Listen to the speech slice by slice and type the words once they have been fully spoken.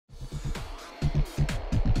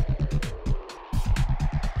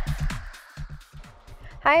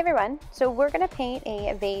Hi everyone, so we're going to paint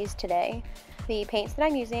a vase today. The paints that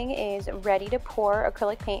I'm using is Ready to Pour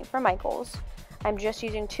acrylic paint from Michaels. I'm just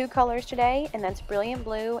using two colors today, and that's Brilliant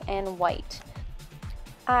Blue and White.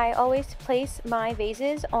 I always place my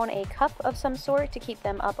vases on a cup of some sort to keep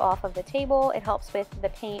them up off of the table. It helps with the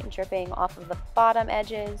paint dripping off of the bottom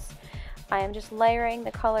edges. I am just layering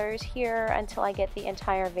the colors here until I get the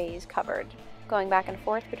entire vase covered, going back and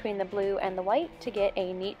forth between the blue and the white to get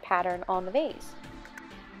a neat pattern on the vase.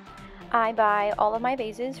 I buy all of my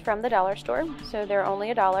vases from the dollar store, so they're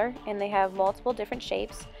only $1, and they have multiple different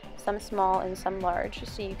shapes, some small and some large,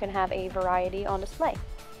 so you can have a variety on display.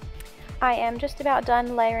 I am just about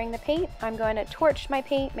done layering the paint. I'm going to torch my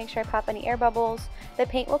paint, make sure I pop any air bubbles. The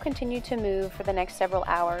paint will continue to move for the next several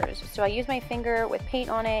hours, so I use my finger with paint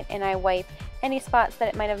on it and I wipe any spots that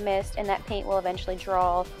it might have missed, and that paint will eventually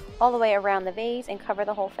draw all the way around the vase and cover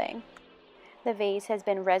the whole thing. The vase has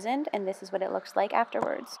been resined, and this is what it looks like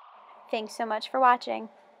afterwards. Thanks so much for watching.